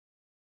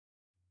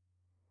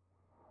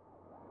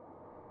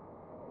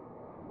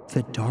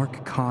The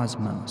dark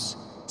cosmos.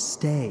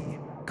 Stay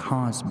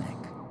cosmic.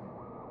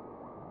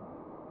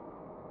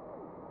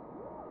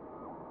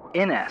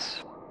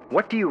 Ines,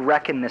 what do you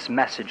reckon this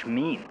message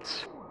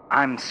means?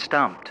 I'm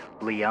stumped,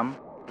 Liam.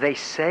 They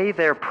say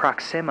they're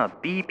Proxima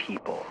B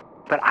people,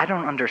 but I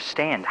don't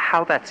understand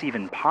how that's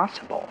even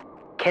possible.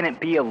 Can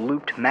it be a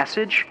looped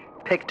message,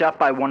 picked up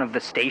by one of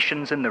the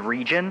stations in the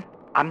region?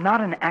 I'm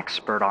not an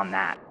expert on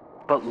that,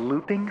 but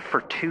looping for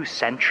 2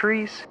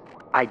 centuries?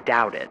 I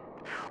doubt it.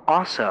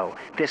 Also,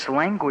 this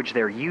language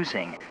they're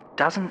using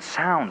doesn't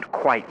sound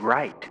quite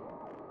right.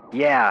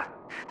 Yeah,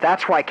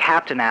 that's why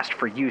Captain asked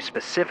for you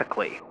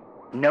specifically.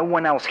 No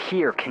one else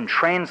here can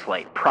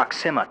translate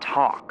Proxima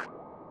talk.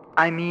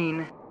 I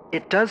mean,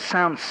 it does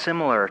sound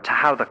similar to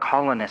how the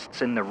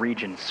colonists in the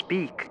region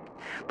speak,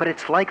 but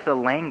it's like the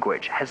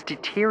language has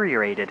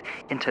deteriorated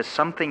into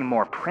something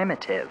more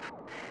primitive.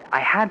 I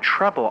had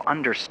trouble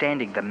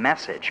understanding the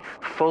message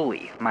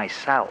fully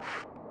myself.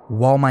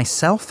 While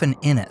myself and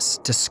Ines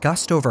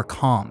discussed over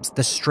comms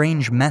the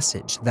strange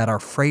message that our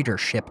freighter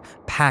ship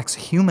Pax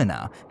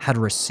Humana had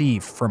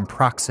received from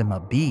Proxima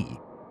B,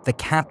 the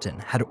captain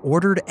had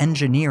ordered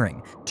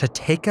engineering to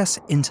take us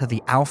into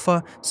the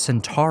Alpha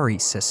Centauri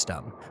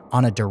system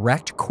on a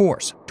direct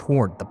course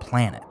toward the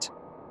planet.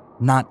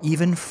 Not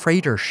even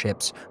freighter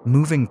ships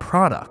moving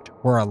product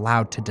were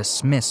allowed to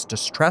dismiss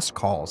distress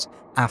calls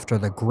after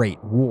the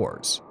Great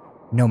Wars,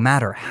 no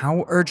matter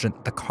how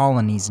urgent the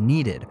colonies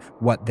needed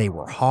what they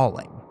were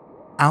hauling.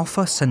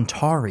 Alpha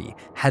Centauri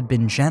had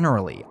been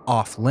generally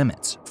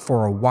off-limits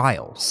for a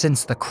while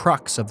since the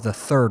crux of the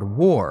Third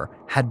War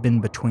had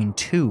been between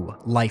 2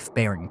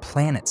 life-bearing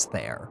planets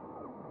there.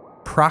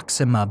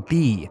 Proxima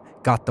B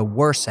got the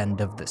worse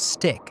end of the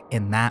stick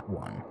in that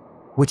one,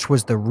 which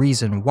was the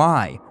reason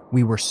why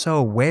we were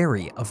so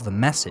wary of the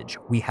message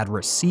we had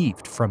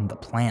received from the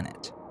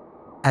planet.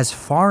 As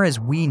far as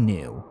we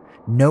knew,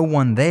 no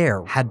one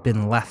there had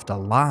been left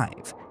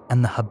alive,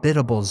 and the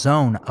habitable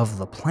zone of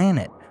the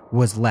planet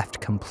was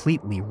left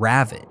completely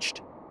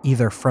ravaged,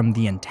 either from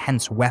the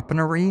intense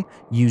weaponry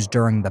used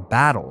during the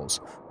battles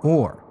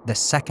or the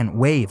second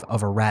wave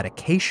of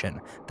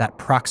eradication that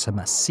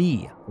Proxima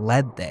C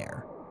led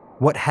there.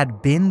 What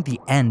had been the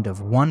end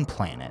of one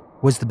planet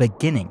was the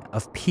beginning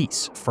of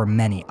peace for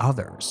many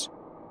others.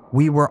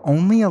 We were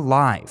only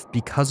alive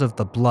because of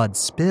the blood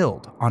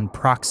spilled on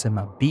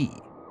Proxima B.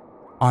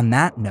 On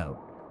that note,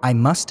 I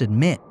must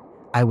admit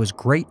I was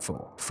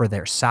grateful for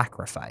their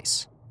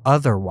sacrifice.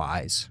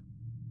 Otherwise...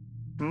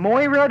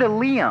 Moira to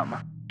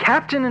Liam.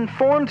 Captain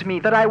informed me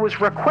that I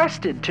was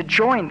requested to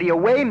join the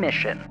away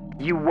mission.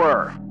 You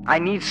were. I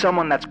need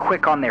someone that's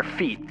quick on their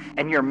feet,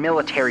 and your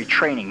military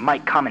training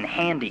might come in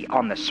handy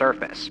on the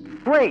surface.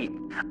 Great.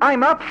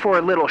 I'm up for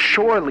a little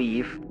shore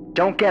leave.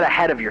 Don't get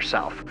ahead of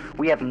yourself.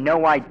 We have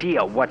no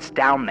idea what's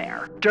down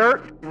there.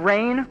 Dirt,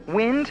 rain,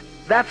 wind,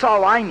 that's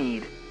all I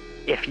need.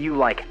 If you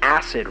like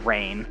acid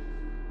rain.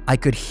 I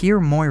could hear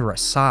Moira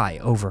sigh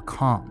over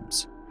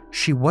comms.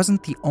 She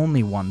wasn't the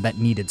only one that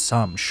needed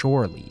some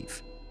shore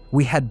leave.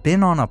 We had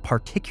been on a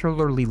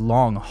particularly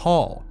long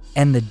haul,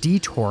 and the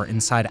detour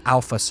inside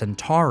Alpha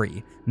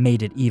Centauri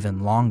made it even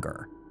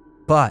longer.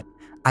 But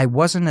I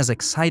wasn't as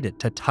excited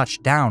to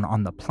touch down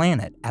on the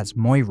planet as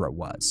Moira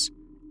was,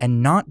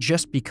 and not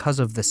just because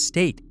of the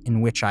state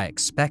in which I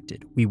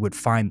expected we would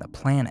find the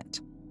planet.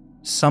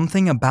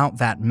 Something about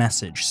that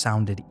message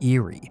sounded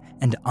eerie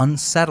and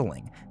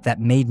unsettling that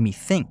made me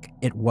think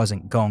it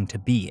wasn't going to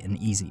be an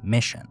easy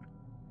mission.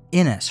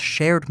 Ines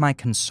shared my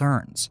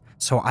concerns,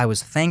 so I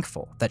was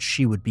thankful that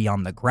she would be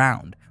on the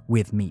ground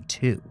with me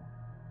too.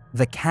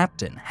 The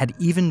captain had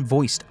even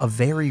voiced a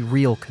very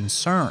real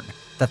concern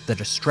that the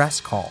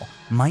distress call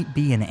might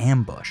be an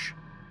ambush,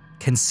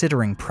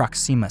 considering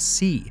Proxima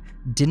C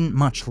didn't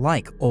much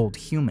like old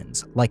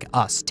humans like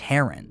us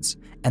Terrans,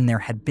 and there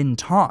had been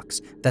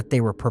talks that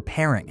they were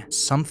preparing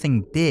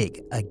something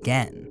big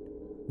again.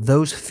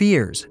 Those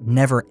fears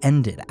never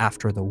ended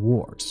after the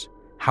wars.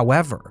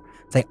 However,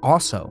 they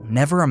also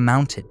never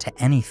amounted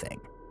to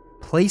anything.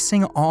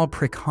 Placing all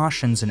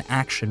precautions in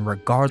action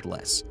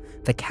regardless,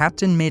 the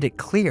captain made it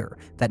clear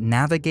that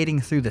navigating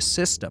through the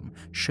system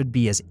should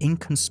be as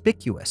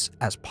inconspicuous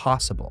as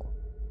possible.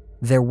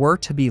 There were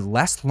to be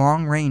less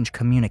long-range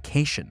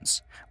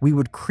communications. We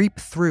would creep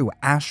through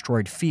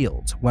asteroid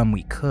fields when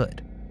we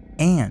could,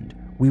 and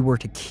we were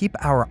to keep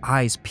our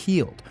eyes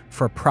peeled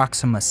for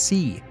Proxima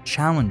C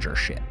Challenger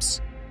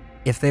ships.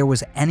 If there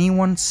was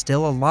anyone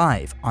still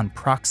alive on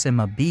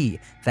Proxima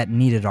B that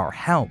needed our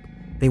help,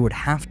 they would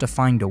have to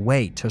find a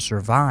way to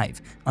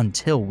survive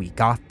until we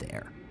got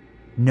there.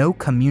 No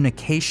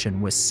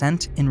communication was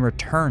sent in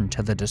return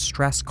to the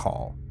distress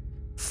call,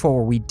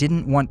 for we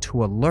didn't want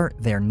to alert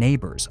their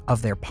neighbors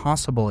of their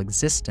possible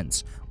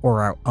existence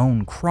or our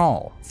own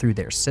crawl through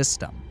their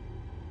system.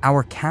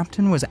 Our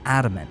captain was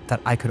adamant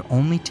that I could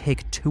only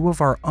take 2 of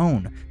our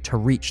own to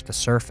reach the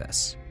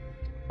surface.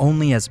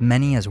 Only as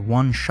many as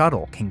one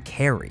shuttle can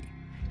carry.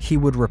 He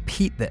would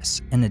repeat this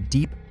in a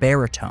deep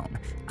baritone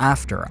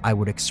after I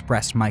would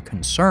express my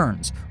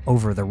concerns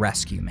over the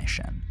rescue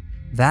mission.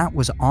 That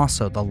was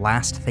also the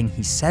last thing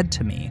he said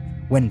to me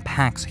when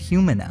Pax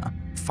Humana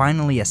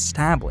finally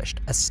established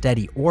a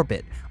steady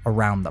orbit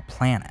around the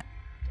planet.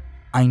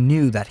 I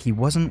knew that he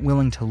wasn't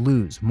willing to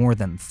lose more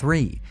than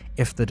 3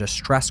 if the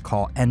distress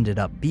call ended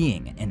up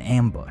being an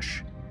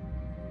ambush.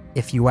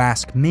 If you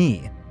ask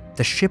me,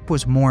 the ship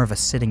was more of a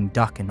sitting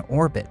duck in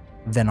orbit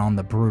than on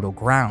the brutal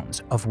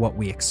grounds of what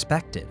we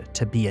expected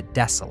to be a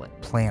desolate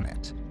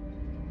planet.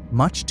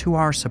 Much to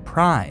our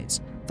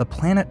surprise, the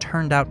planet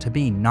turned out to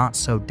be not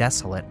so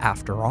desolate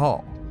after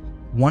all.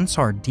 Once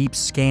our deep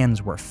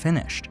scans were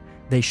finished,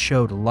 they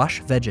showed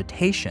lush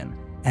vegetation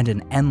and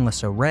an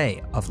endless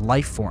array of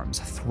life forms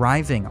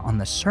thriving on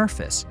the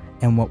surface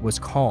in what was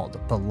called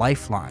the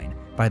lifeline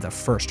by the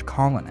first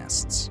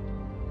colonists.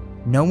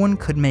 No one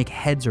could make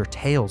heads or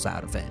tails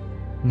out of it.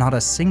 Not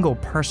a single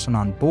person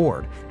on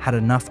board had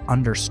enough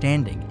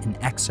understanding in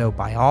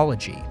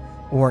exobiology,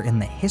 or in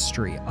the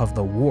history of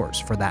the wars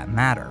for that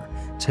matter,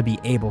 to be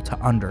able to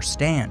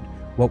understand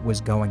what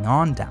was going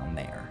on down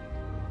there.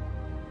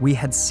 We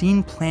had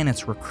seen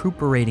planets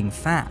recuperating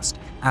fast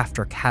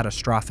after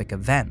catastrophic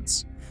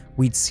events.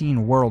 We'd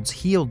seen worlds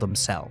heal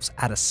themselves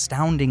at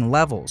astounding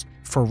levels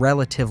for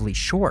relatively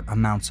short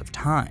amounts of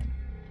time.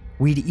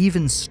 We'd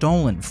even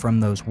stolen from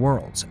those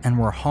worlds and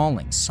were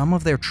hauling some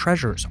of their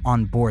treasures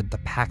on board the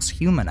Pax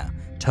Humana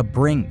to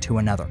bring to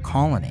another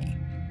colony.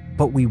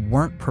 But we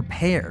weren't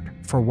prepared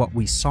for what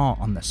we saw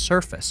on the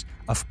surface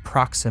of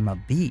Proxima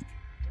B.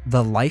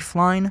 The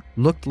lifeline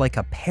looked like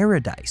a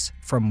paradise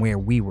from where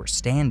we were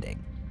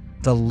standing.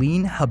 The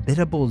lean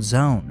habitable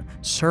zone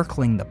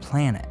circling the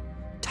planet,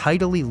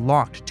 tidally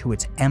locked to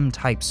its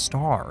M-type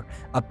star,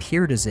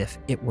 appeared as if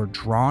it were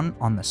drawn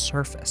on the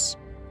surface,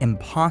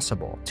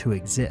 impossible to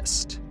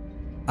exist.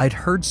 I'd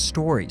heard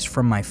stories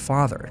from my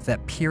father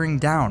that peering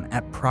down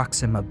at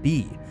Proxima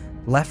B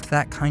left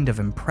that kind of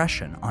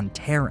impression on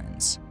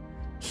Terrans.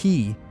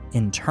 He,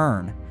 in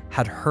turn,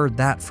 had heard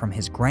that from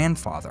his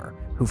grandfather,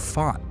 who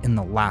fought in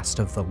the last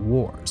of the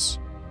wars.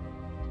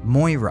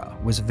 Moira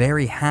was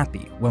very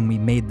happy when we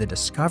made the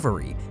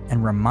discovery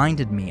and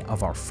reminded me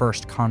of our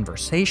first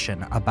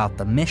conversation about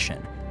the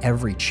mission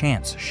every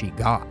chance she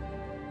got.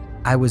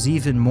 I was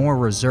even more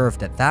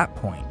reserved at that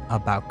point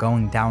about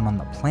going down on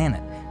the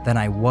planet than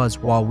I was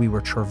while we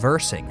were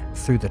traversing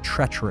through the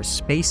treacherous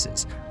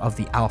spaces of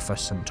the Alpha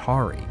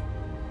Centauri.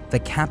 The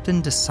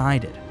captain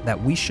decided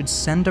that we should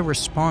send a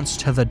response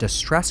to the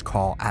distress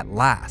call at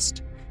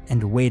last,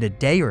 and wait a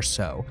day or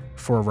so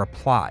for a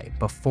reply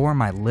before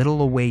my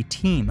little away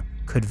team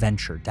could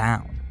venture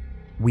down.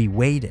 We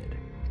waited.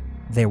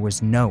 There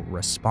was no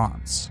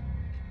response.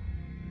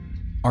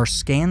 Our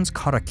scans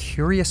caught a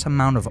curious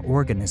amount of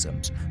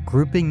organisms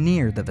grouping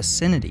near the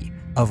vicinity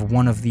of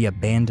one of the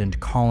abandoned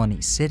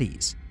colony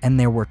cities, and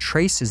there were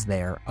traces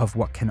there of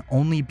what can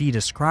only be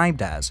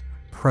described as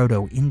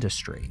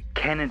proto-industry.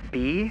 Can it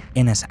be?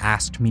 Innes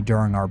asked me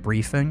during our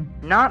briefing.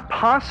 Not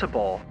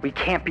possible. We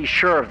can't be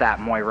sure of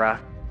that, Moira.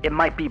 It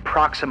might be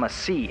Proxima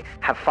C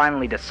have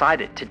finally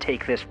decided to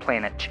take this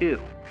planet too.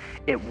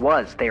 It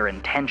was their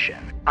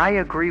intention. I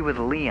agree with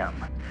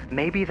Liam.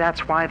 Maybe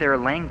that's why their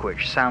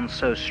language sounds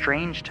so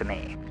strange to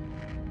me.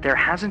 There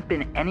hasn't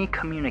been any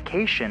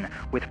communication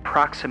with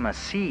Proxima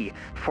C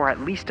for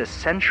at least a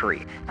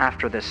century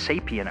after the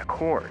Sapien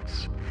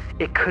Accords.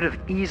 It could have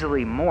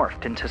easily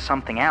morphed into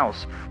something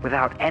else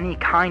without any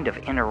kind of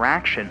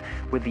interaction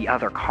with the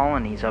other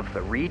colonies of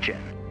the region.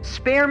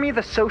 Spare me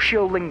the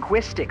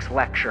sociolinguistics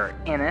lecture,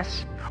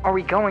 Innes. Are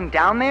we going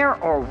down there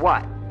or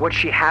what? What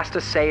she has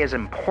to say is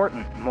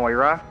important,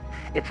 Moira.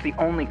 It's the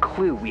only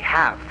clue we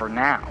have for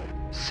now.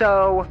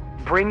 So,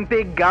 bring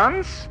big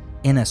guns?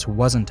 Innes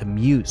wasn't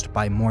amused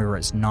by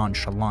Moira's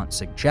nonchalant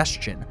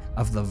suggestion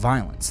of the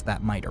violence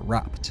that might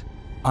erupt.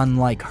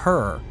 Unlike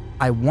her,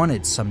 I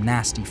wanted some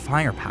nasty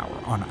firepower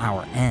on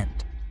our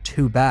end.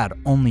 Too bad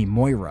only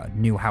Moira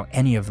knew how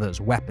any of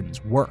those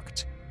weapons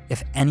worked.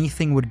 If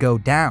anything would go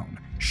down,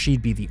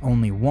 she'd be the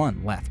only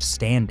one left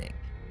standing.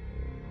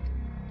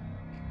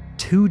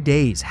 2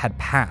 days had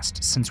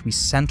passed since we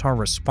sent our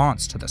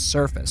response to the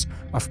surface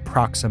of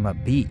Proxima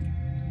B,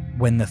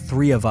 when the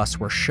 3 of us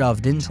were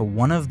shoved into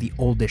one of the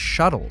oldest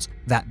shuttles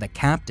that the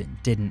captain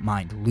didn't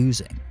mind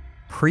losing.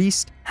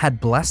 Priest had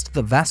blessed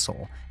the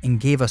vessel and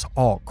gave us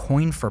all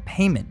coin for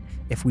payment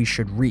if we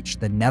should reach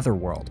the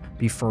netherworld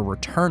before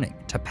returning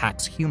to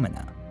Pax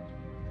Humana.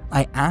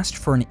 I asked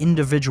for an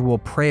individual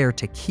prayer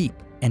to keep,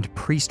 and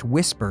Priest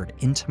whispered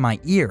into my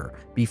ear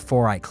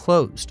before I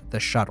closed the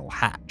shuttle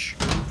hatch.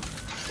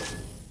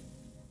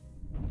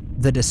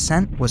 The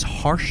descent was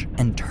harsh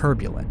and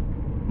turbulent.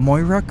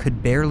 Moira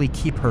could barely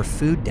keep her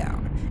food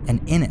down,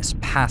 and Innes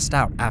passed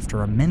out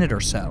after a minute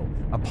or so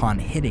upon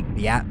hitting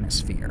the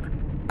atmosphere.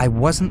 I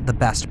wasn't the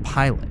best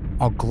pilot,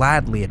 I'll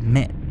gladly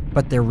admit,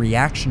 but their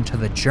reaction to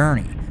the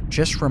journey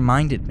just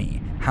reminded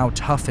me how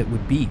tough it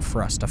would be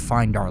for us to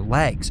find our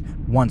legs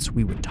once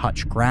we would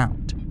touch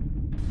ground.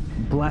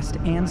 Blessed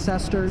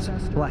ancestors,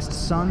 blessed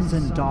sons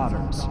and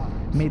daughters,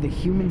 may the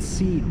human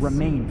seed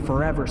remain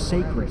forever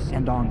sacred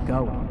and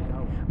ongoing.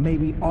 May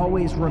we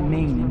always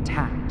remain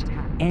intact,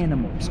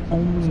 animals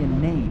only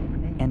in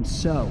name, and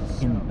so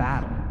in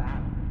battle.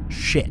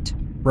 Shit.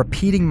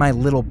 Repeating my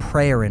little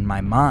prayer in my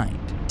mind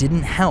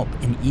didn't help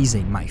in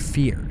easing my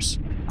fears.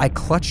 I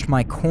clutched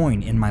my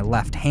coin in my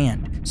left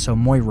hand so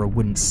Moira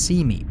wouldn't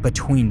see me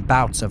between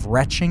bouts of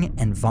retching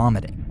and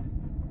vomiting.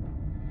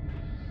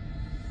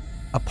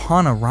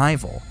 Upon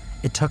arrival,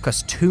 it took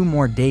us 2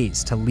 more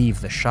days to leave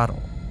the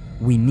shuttle.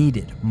 We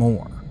needed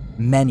more,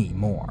 many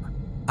more.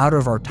 Out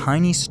of our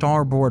tiny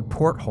starboard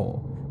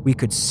porthole, we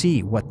could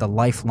see what the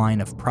lifeline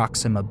of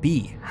Proxima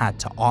B had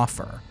to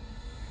offer.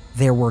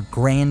 There were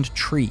grand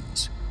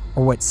trees,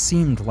 or what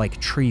seemed like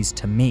trees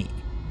to me,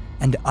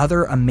 and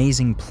other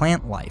amazing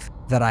plant life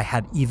that I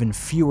had even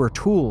fewer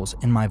tools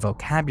in my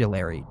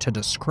vocabulary to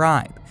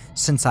describe,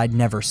 since I'd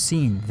never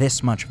seen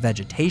this much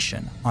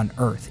vegetation on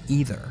Earth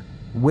either.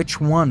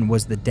 Which one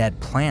was the dead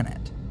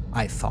planet?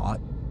 I thought.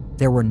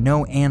 There were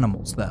no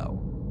animals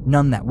though,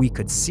 none that we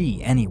could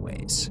see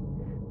anyways.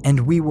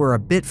 And we were a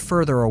bit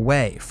further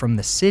away from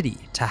the city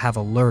to have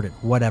alerted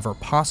whatever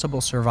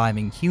possible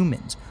surviving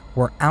humans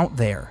were out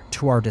there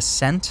to our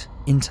descent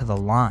into the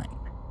line.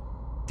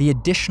 The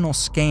additional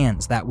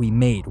scans that we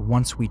made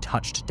once we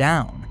touched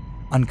down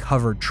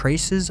uncovered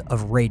traces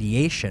of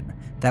radiation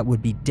that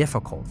would be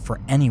difficult for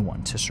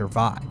anyone to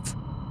survive.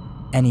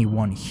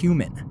 Anyone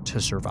human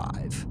to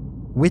survive.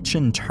 Which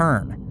in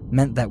turn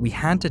meant that we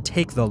had to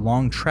take the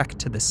long trek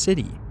to the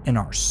city in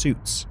our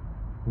suits.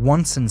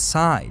 Once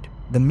inside,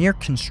 the mere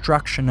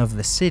construction of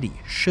the city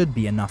should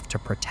be enough to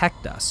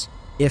protect us,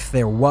 if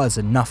there was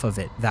enough of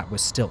it that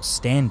was still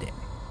standing.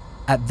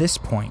 At this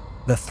point,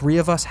 the 3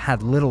 of us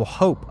had little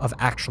hope of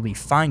actually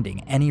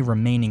finding any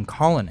remaining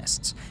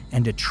colonists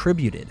and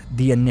attributed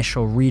the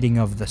initial reading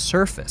of the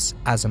surface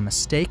as a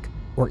mistake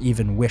or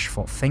even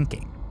wishful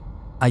thinking.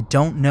 I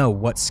don't know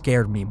what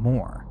scared me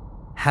more,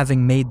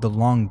 having made the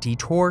long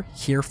detour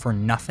here for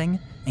nothing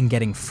and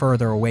getting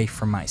further away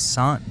from my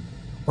son,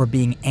 or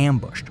being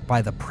ambushed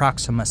by the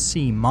Proxima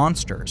C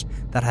monsters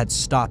that had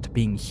stopped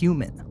being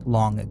human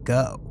long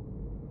ago.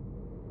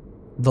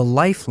 The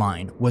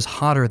lifeline was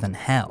hotter than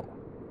hell.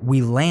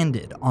 We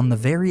landed on the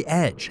very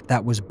edge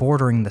that was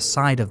bordering the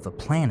side of the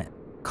planet,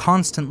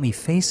 constantly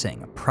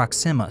facing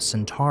Proxima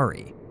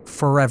Centauri,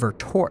 forever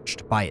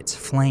torched by its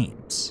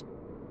flames.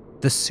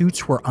 The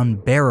suits were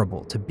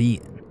unbearable to be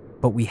in,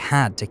 but we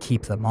had to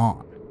keep them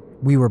on.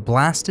 We were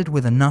blasted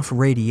with enough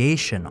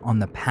radiation on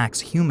the Pax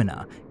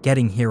Humana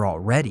getting here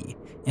already,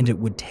 and it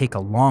would take a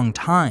long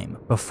time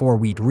before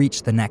we'd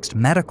reach the next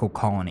medical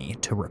colony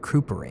to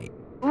recuperate.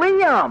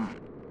 Liam!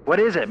 What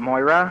is it,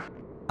 Moira?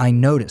 I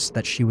noticed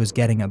that she was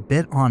getting a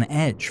bit on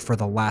edge for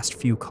the last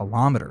few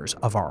kilometers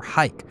of our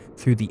hike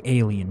through the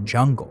alien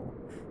jungle,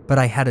 but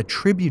I had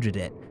attributed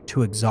it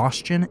to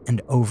exhaustion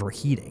and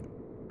overheating.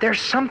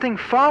 There's something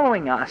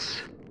following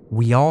us.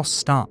 We all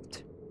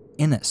stopped.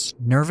 Innes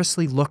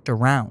nervously looked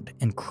around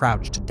and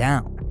crouched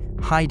down,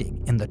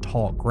 hiding in the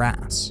tall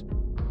grass.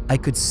 I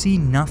could see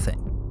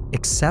nothing,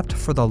 except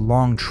for the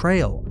long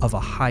trail of a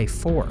high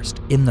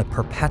forest in the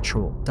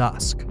perpetual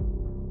dusk.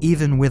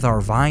 Even with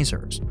our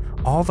visors,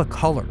 all the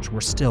colors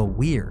were still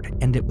weird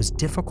and it was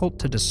difficult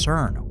to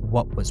discern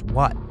what was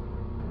what.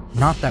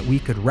 Not that we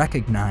could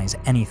recognize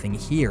anything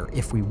here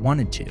if we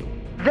wanted to.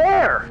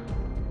 There!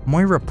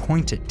 Moira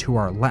pointed to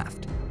our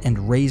left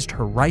and raised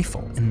her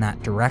rifle in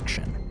that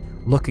direction,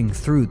 looking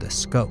through the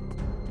scope.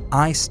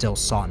 I still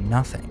saw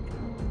nothing.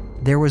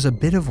 There was a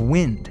bit of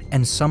wind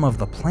and some of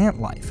the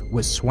plant life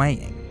was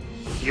swaying.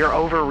 You're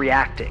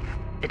overreacting.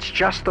 It's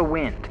just the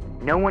wind.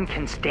 No one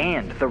can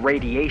stand the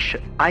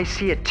radiation. I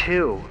see it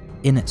too.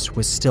 Innes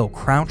was still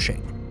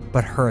crouching,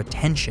 but her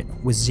attention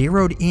was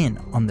zeroed in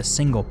on the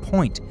single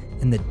point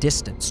in the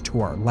distance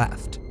to our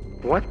left.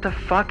 What the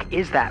fuck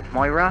is that,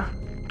 Moira?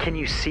 Can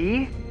you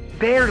see?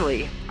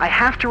 Barely. I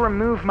have to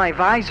remove my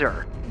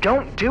visor.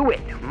 Don't do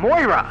it,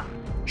 Moira!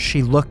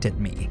 She looked at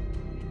me.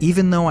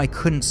 Even though I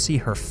couldn't see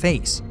her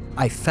face,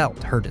 I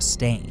felt her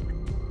disdain.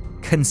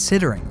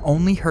 Considering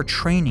only her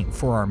training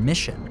for our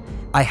mission,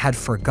 I had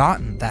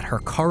forgotten that her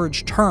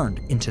courage turned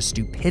into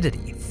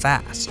stupidity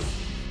fast.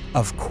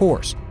 Of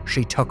course,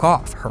 she took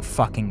off her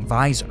fucking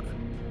visor.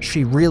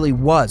 She really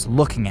was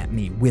looking at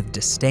me with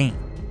disdain.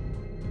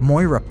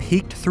 Moira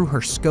peeked through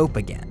her scope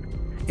again.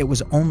 It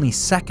was only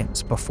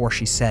seconds before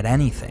she said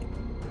anything,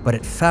 but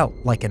it felt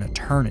like an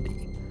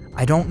eternity.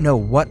 I don't know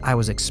what I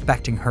was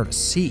expecting her to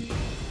see.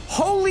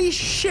 Holy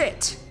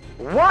shit!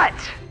 What?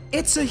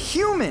 It's a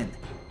human!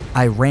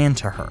 I ran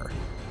to her.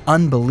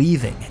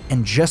 Unbelieving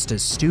and just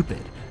as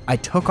stupid, I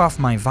took off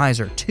my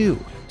visor too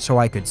so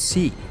I could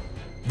see.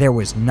 There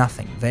was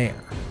nothing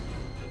there.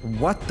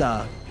 What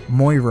the?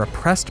 Moira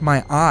pressed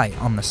my eye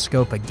on the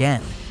scope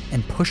again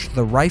and pushed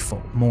the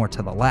rifle more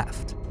to the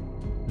left.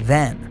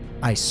 Then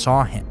I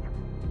saw him.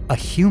 A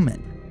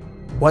human.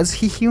 Was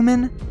he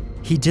human?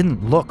 He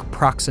didn't look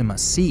Proxima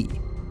C,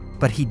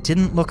 but he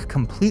didn't look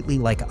completely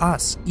like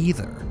us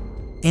either.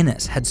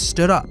 Innes had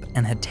stood up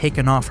and had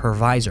taken off her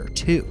visor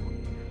too.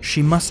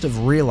 She must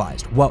have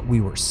realized what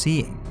we were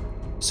seeing,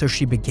 so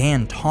she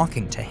began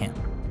talking to him.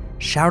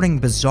 shouting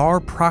bizarre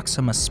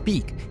Proxima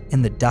speak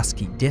in the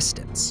dusky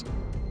distance.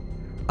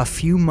 A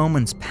few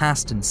moments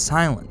passed in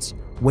silence,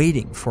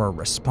 waiting for a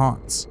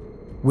response,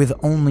 with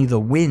only the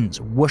winds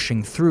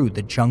whooshing through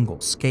the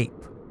jungle scape.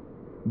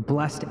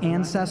 Blessed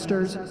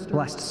ancestors,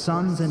 blessed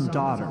sons and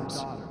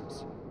daughters.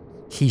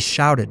 He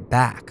shouted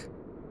back.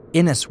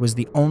 Innes was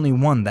the only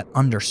one that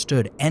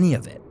understood any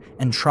of it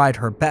and tried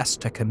her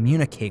best to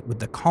communicate with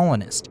the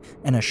colonist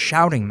in a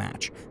shouting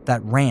match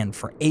that ran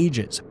for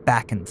ages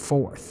back and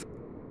forth.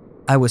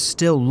 I was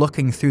still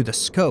looking through the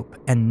scope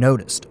and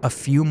noticed a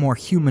few more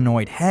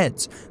humanoid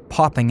heads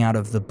popping out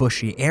of the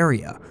bushy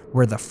area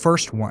where the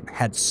first one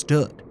had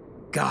stood.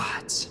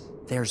 Gods,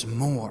 there's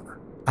more.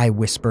 I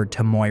whispered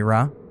to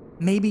Moira.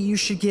 Maybe you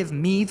should give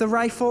me the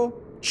rifle?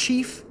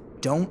 Chief,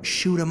 don't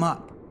shoot them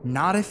up.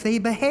 Not if they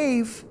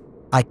behave.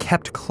 I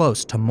kept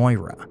close to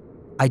Moira.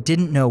 I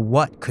didn't know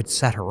what could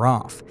set her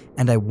off,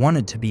 and I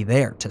wanted to be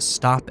there to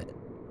stop it.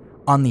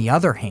 On the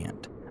other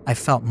hand, I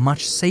felt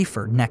much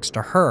safer next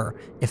to her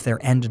if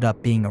there ended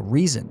up being a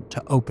reason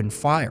to open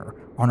fire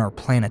on our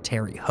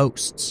planetary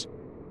hosts.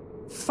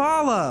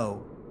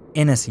 Follow!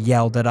 Innes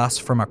yelled at us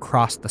from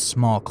across the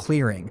small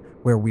clearing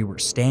where we were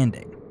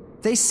standing.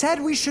 They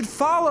said we should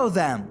follow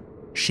them!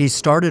 She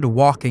started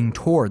walking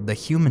toward the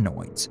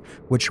humanoids,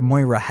 which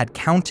Moira had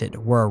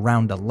counted were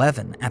around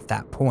 11 at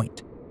that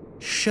point.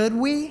 Should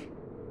we?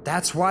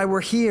 That's why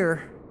we're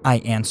here, I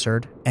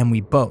answered, and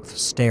we both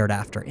stared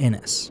after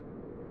Innes.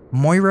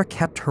 Moira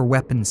kept her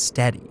weapon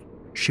steady.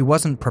 She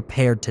wasn't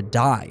prepared to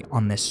die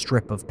on this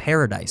strip of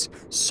paradise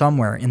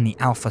somewhere in the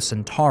Alpha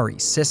Centauri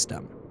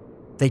system.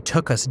 They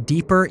took us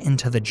deeper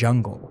into the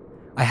jungle.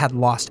 I had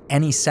lost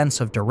any sense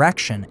of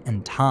direction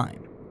and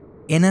time.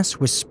 Innes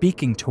was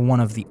speaking to one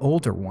of the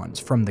older ones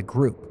from the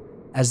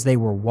group as they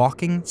were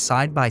walking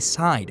side by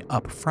side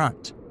up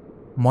front.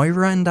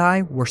 Moira and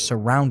I were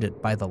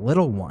surrounded by the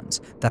little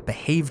ones that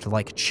behaved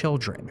like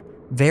children,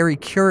 very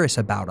curious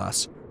about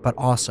us, but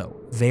also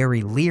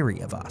very leery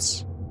of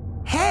us.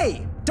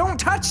 Hey, don't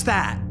touch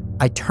that!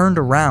 I turned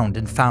around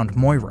and found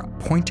Moira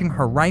pointing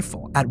her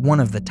rifle at one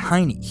of the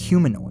tiny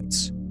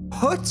humanoids.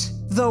 Put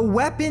the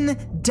weapon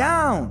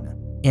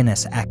down,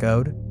 Innes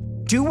echoed.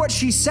 Do what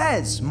she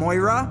says,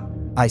 Moira,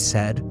 I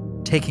said,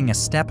 taking a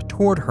step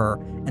toward her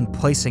and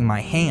placing my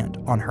hand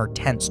on her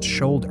tensed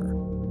shoulder.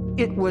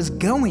 It was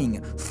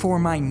going for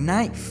my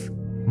knife,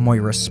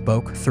 Moira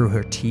spoke through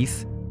her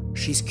teeth.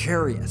 She's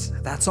curious,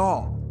 that's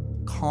all.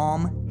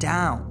 Calm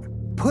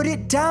down. Put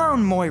it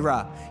down,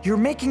 Moira. You're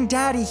making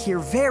Daddy here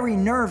very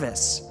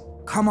nervous.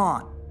 Come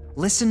on,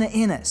 listen to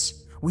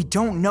Innes. We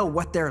don't know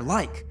what they're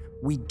like.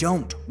 We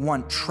don't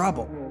want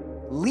trouble.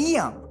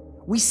 Liam,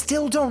 we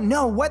still don't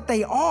know what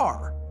they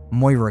are.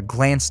 Moira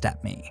glanced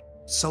at me.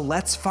 So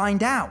let's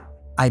find out.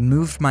 I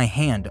moved my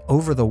hand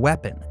over the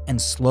weapon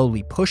and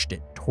slowly pushed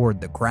it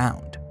toward the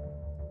ground.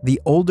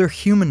 The older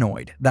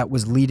humanoid that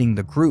was leading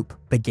the group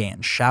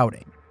began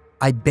shouting.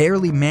 I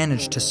barely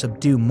managed to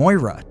subdue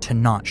Moira to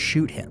not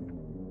shoot him.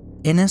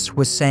 Innes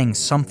was saying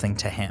something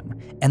to him,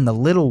 and the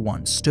little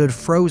one stood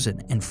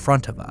frozen in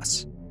front of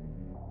us.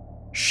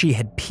 She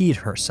had peed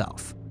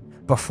herself.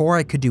 Before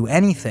I could do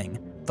anything,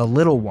 the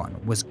little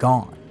one was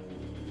gone.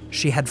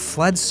 She had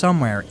fled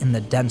somewhere in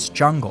the dense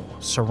jungle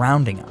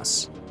surrounding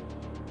us.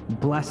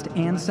 Blessed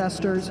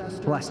ancestors,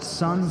 blessed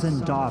sons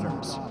and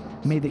daughters,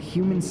 may the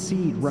human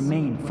seed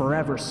remain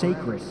forever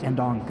sacred and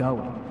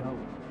ongoing.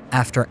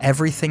 After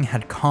everything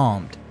had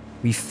calmed,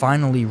 we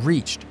finally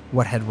reached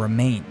what had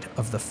remained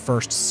of the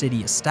first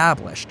city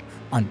established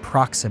on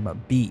Proxima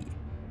B.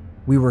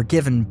 We were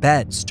given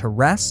beds to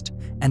rest,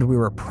 and we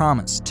were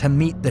promised to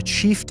meet the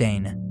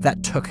chieftain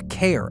that took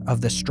care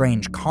of the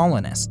strange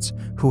colonists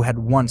who had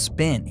once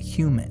been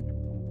human.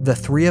 The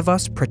three of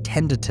us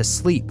pretended to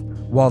sleep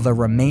while the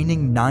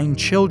remaining 9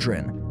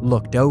 children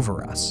looked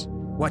over us.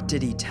 What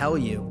did he tell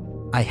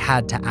you? I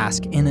had to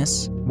ask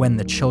Innes when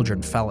the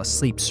children fell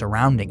asleep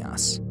surrounding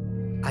us.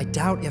 I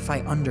doubt if I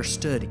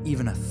understood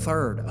even a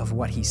third of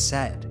what he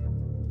said.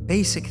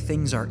 Basic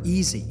things are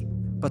easy,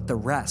 but the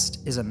rest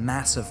is a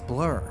massive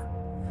blur.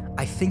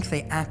 I think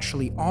they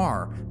actually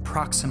are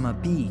Proxima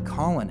B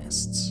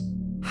colonists.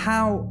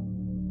 How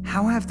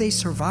have they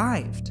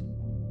survived?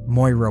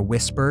 Moira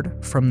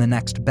whispered from the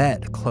next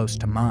bed close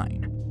to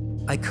mine.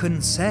 I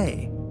couldn't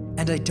say,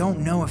 and I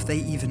don't know if they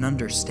even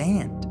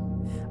understand.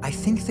 I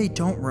think they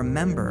don't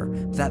remember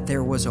that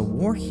there was a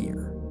war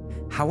here.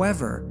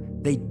 However,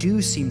 they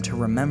do seem to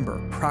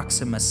remember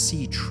Proxima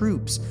C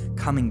troops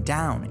coming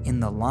down in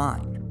the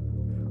line.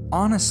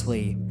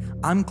 Honestly,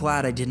 I'm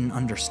glad I didn't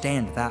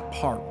understand that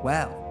part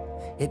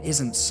well. It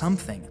isn't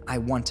something I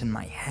want in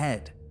my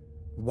head.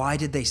 Why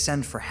did they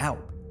send for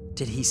help?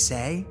 Did he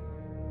say?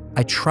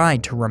 I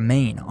tried to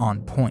remain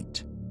on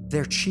point.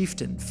 Their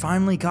chieftain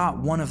finally got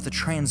one of the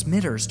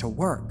transmitters to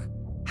work.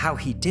 How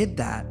he did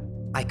that,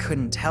 I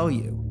couldn't tell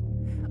you.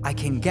 I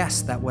can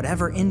guess that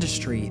whatever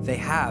industry they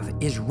have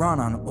is run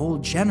on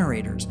old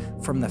generators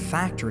from the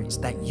factories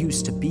that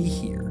used to be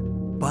here.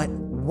 But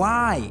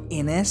why,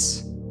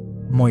 Innes?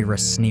 Moira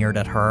sneered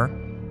at her.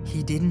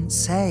 He didn't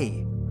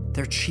say.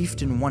 Their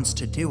chieftain wants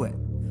to do it.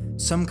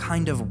 Some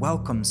kind of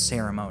welcome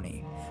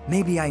ceremony.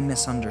 Maybe I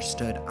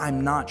misunderstood,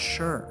 I'm not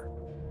sure.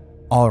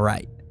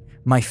 Alright,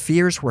 my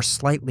fears were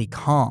slightly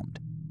calmed.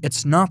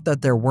 It's not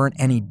that there weren't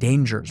any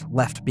dangers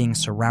left being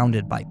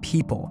surrounded by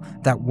people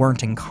that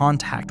weren't in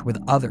contact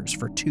with others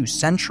for 2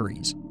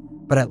 centuries,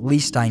 but at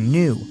least I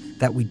knew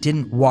that we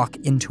didn't walk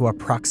into a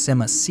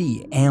Proxima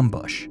C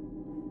ambush.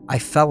 I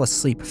fell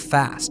asleep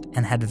fast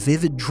and had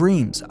vivid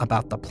dreams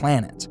about the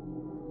planet.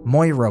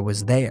 Moira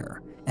was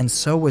there, and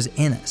so was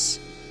Innes.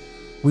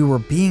 We were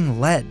being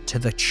led to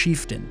the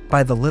chieftain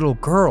by the little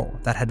girl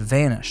that had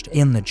vanished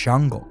in the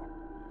jungle.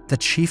 The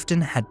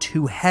chieftain had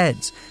 2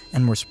 heads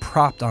and was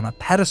propped on a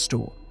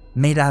pedestal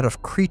made out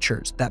of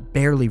creatures that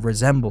barely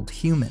resembled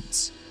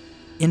humans,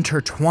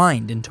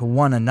 intertwined into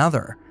one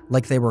another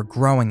like they were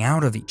growing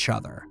out of each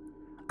other.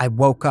 I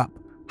woke up,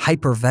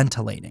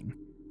 hyperventilating.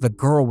 The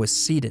girl was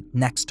seated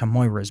next to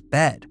Moira's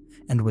bed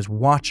and was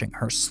watching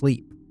her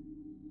sleep.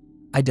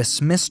 I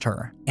dismissed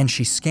her, and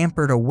she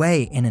scampered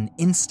away in an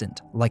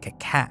instant like a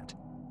cat.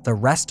 The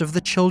rest of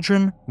the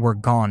children were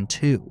gone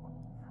too.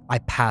 I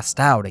passed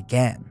out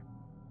again.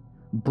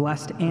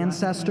 Blessed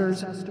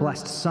ancestors,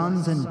 blessed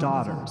sons and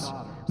daughters,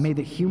 may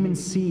the human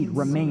seed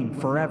remain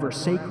forever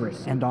sacred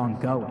and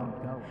ongoing.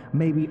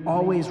 May we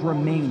always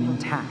remain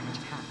intact.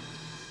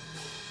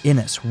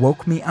 Innes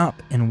woke me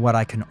up in what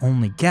I can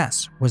only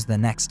guess was the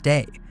next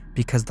day,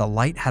 because the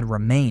light had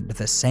remained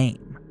the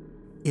same.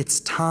 It's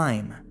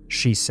time,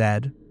 she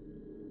said.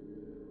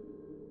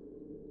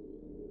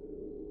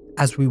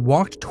 As we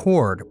walked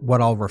toward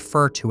what I'll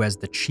refer to as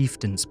the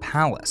chieftain's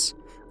palace,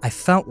 I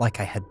felt like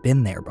I had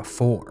been there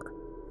before.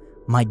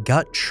 My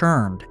gut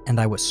churned and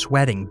I was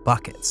sweating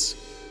buckets.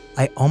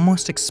 I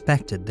almost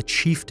expected the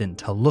chieftain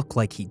to look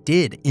like he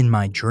did in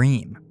my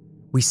dream.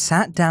 We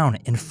sat down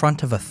in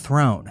front of a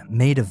throne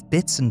made of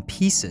bits and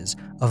pieces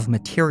of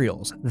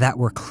materials that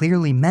were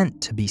clearly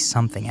meant to be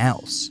something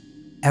else.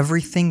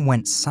 Everything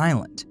went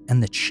silent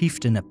and the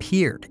chieftain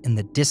appeared in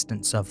the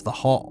distance of the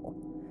hall.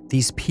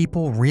 These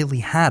people really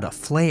had a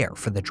flair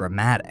for the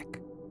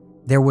dramatic.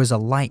 There was a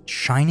light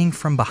shining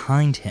from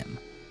behind him,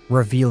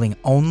 revealing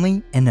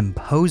only an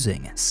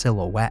imposing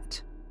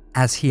silhouette.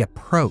 As he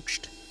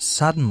approached,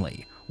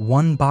 suddenly,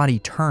 one body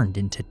turned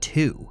into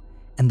 2,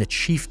 and the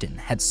chieftain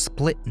had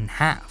split in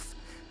half,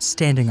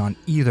 standing on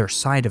either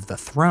side of the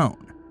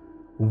throne.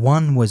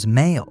 One was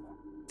male,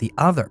 the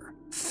other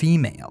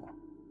female.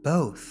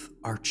 Both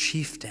are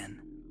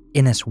chieftain,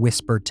 Innes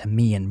whispered to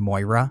me and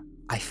Moira.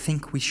 I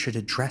think we should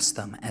address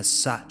them as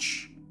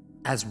such.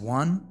 As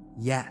one,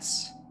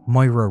 yes.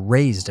 Moira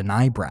raised an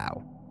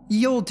eyebrow.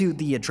 You'll do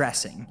the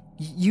addressing.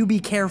 You be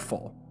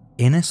careful.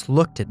 Innes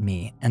looked at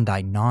me and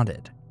I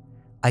nodded.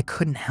 I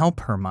couldn't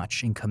help her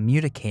much in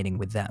communicating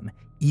with them,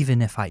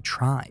 even if I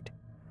tried.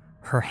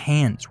 Her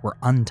hands were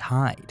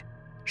untied.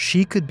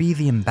 She could be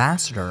the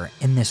ambassador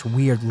in this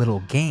weird little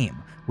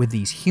game with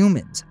these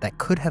humans that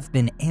could have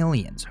been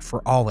aliens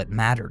for all it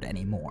mattered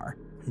anymore.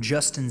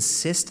 Just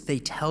insist they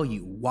tell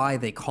you why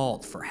they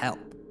called for help,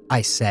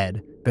 I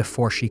said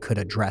before she could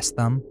address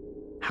them.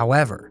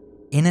 However,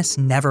 Innes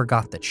never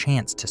got the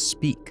chance to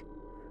speak.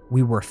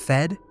 We were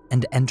fed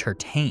and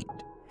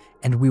entertained,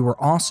 and we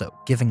were also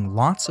giving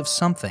lots of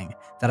something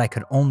that I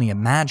could only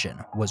imagine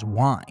was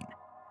wine.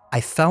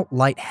 I felt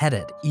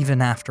lightheaded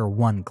even after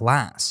 1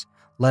 glass,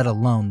 let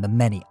alone the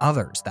many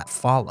others that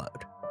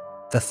followed.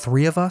 The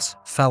 3 of us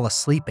fell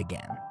asleep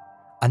again.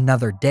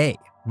 Another day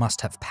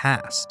must have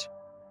passed.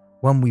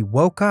 When we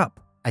woke up,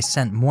 I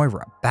sent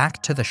Moira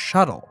back to the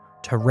shuttle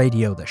to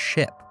radio the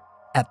ship.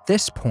 At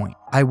this point,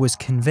 I was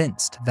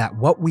convinced that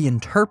what we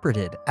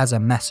interpreted as a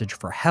message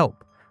for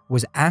help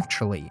was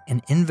actually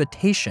an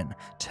invitation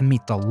to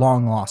meet the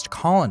long-lost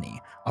colony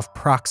of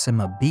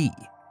Proxima B.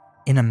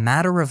 In a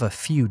matter of a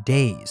few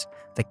days,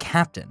 the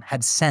captain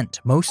had sent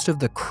most of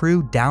the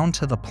crew down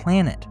to the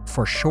planet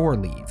for shore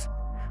leave,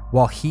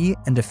 while he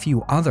and a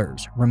few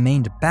others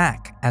remained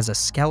back as a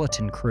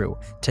skeleton crew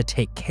to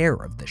take care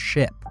of the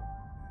ship.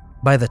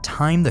 By the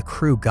time the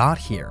crew got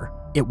here,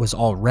 it was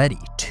already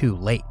too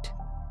late.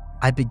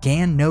 I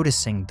began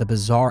noticing the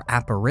bizarre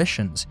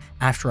apparitions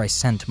after I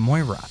sent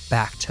Moira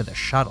back to the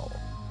shuttle.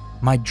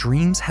 My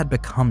dreams had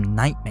become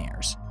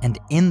nightmares, and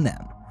in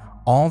them,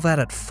 all that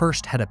at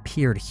first had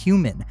appeared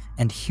human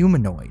and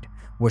humanoid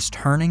was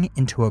turning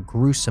into a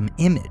gruesome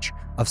image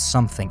of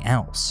something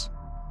else.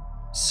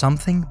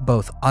 Something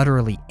both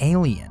utterly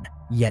alien,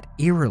 yet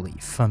eerily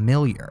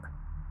familiar.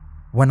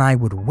 When I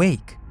would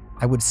wake,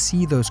 I would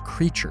see those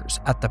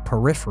creatures at the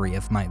periphery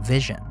of my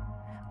vision,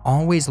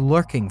 always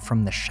lurking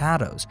from the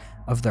shadows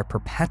of their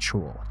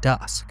perpetual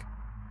dusk.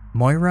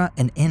 Moira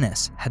and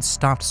Innes had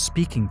stopped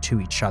speaking to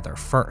each other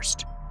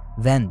first,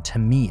 then to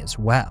me as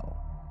well.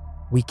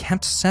 We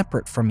kept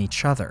separate from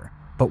each other,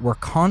 but were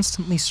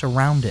constantly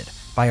surrounded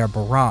by a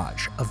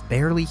barrage of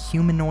barely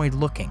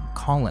humanoid-looking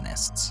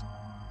colonists.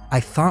 I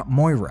thought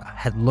Moira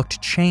had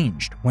looked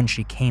changed when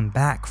she came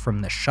back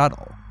from the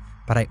shuttle,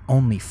 but I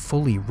only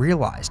fully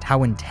realized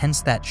how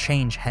intense that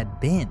change had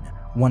been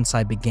once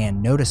I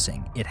began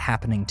noticing it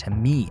happening to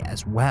me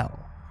as well.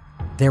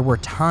 There were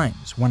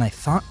times when I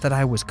thought that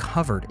I was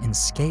covered in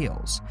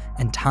scales,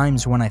 and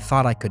times when I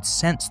thought I could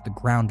sense the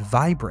ground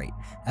vibrate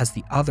as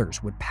the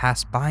others would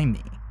pass by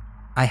me.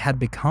 I had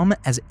become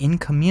as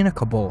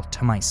incommunicable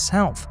to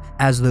myself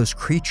as those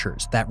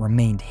creatures that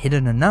remained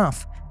hidden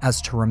enough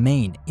as to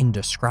remain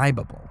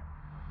indescribable.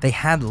 They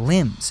had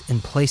limbs in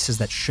places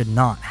that should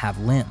not have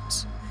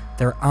limbs.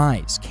 Their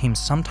eyes came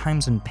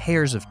sometimes in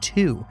pairs of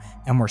 2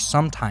 and were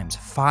sometimes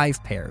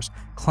 5 pairs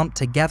clumped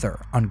together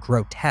on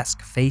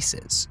grotesque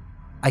faces.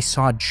 I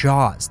saw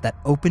jaws that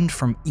opened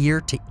from ear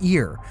to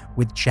ear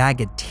with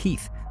jagged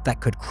teeth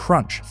that could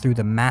crunch through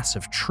the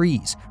massive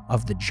trees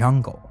of the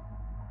jungle.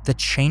 The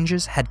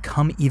changes had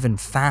come even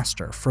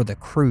faster for the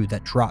crew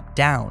that dropped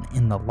down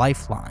in the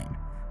lifeline,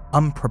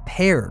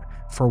 unprepared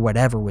for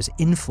whatever was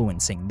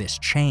influencing this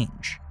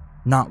change.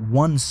 Not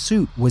one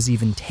suit was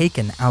even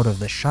taken out of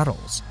the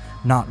shuttles.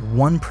 Not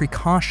one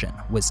precaution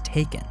was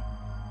taken.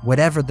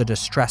 Whatever the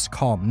distress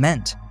call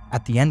meant,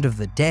 at the end of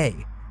the day,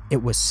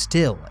 it was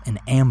still an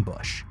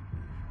ambush.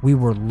 We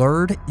were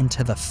lured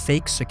into the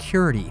fake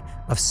security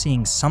of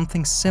seeing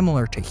something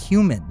similar to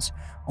humans,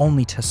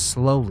 only to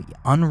slowly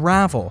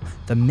unravel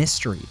the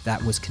mystery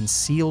that was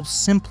concealed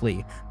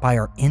simply by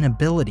our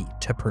inability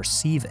to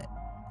perceive it.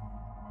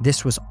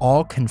 This was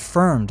all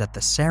confirmed at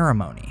the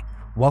ceremony,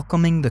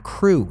 welcoming the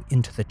crew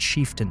into the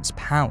chieftain's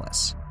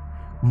palace.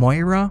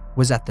 Moira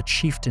was at the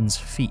chieftain's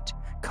feet,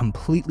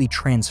 completely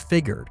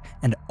transfigured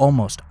and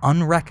almost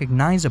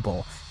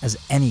unrecognizable as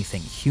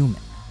anything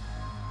human.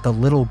 The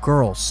little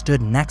girl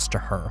stood next to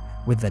her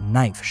with the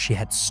knife she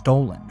had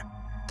stolen.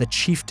 The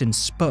chieftain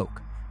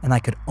spoke, and I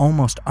could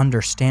almost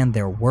understand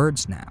their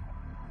words now.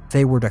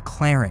 They were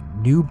declaring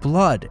new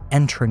blood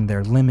entering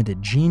their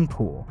limited gene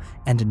pool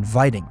and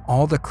inviting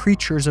all the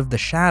creatures of the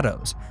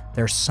shadows,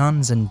 their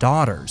sons and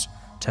daughters,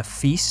 to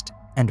feast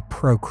and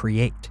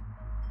procreate.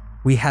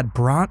 We had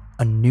brought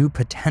a new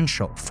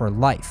potential for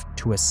life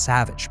to a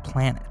savage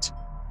planet.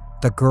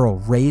 The girl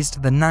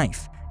raised the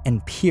knife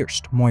and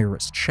pierced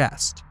Moira's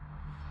chest.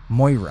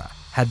 Moira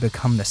had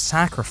become the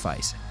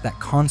sacrifice that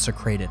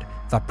consecrated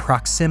the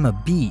Proxima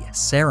B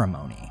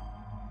ceremony.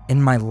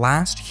 In my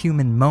last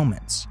human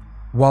moments,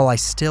 while I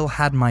still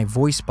had my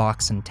voice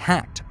box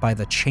intact by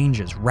the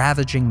changes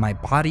ravaging my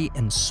body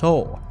and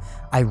soul,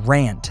 I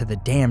ran to the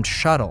damned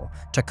shuttle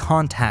to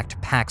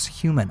contact Pax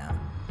Humana.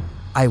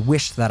 I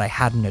wished that I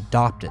hadn't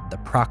adopted the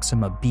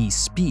Proxima B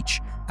speech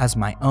as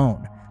my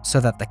own so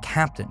that the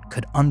captain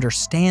could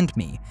understand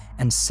me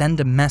and send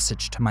a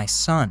message to my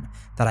son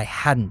that I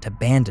hadn't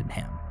abandoned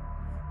him.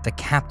 The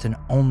captain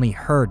only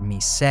heard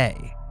me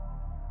say,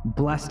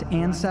 "Blessed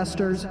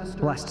ancestors,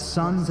 blessed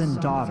sons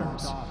and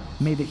daughters,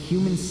 may the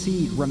human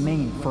seed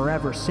remain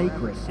forever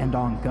sacred and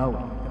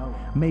ongoing.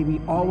 May we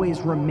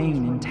always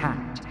remain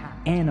intact,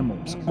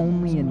 animals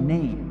only in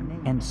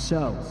name, and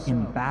so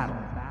in battle."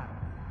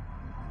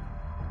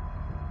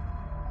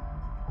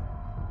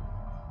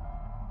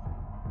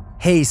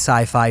 Hey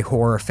sci-fi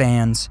horror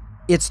fans,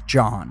 it's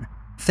John.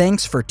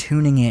 Thanks for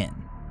tuning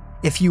in.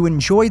 If you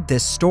enjoyed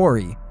this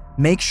story,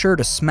 make sure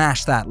to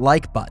smash that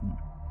like button.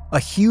 A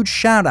huge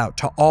shout out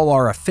to all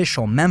our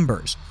official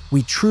members.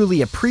 We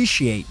truly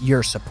appreciate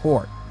your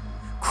support.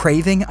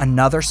 Craving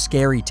another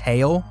scary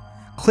tale?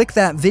 Click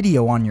that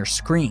video on your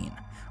screen.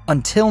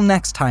 Until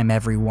next time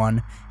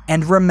everyone,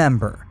 and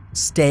remember,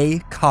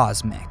 stay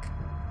cosmic.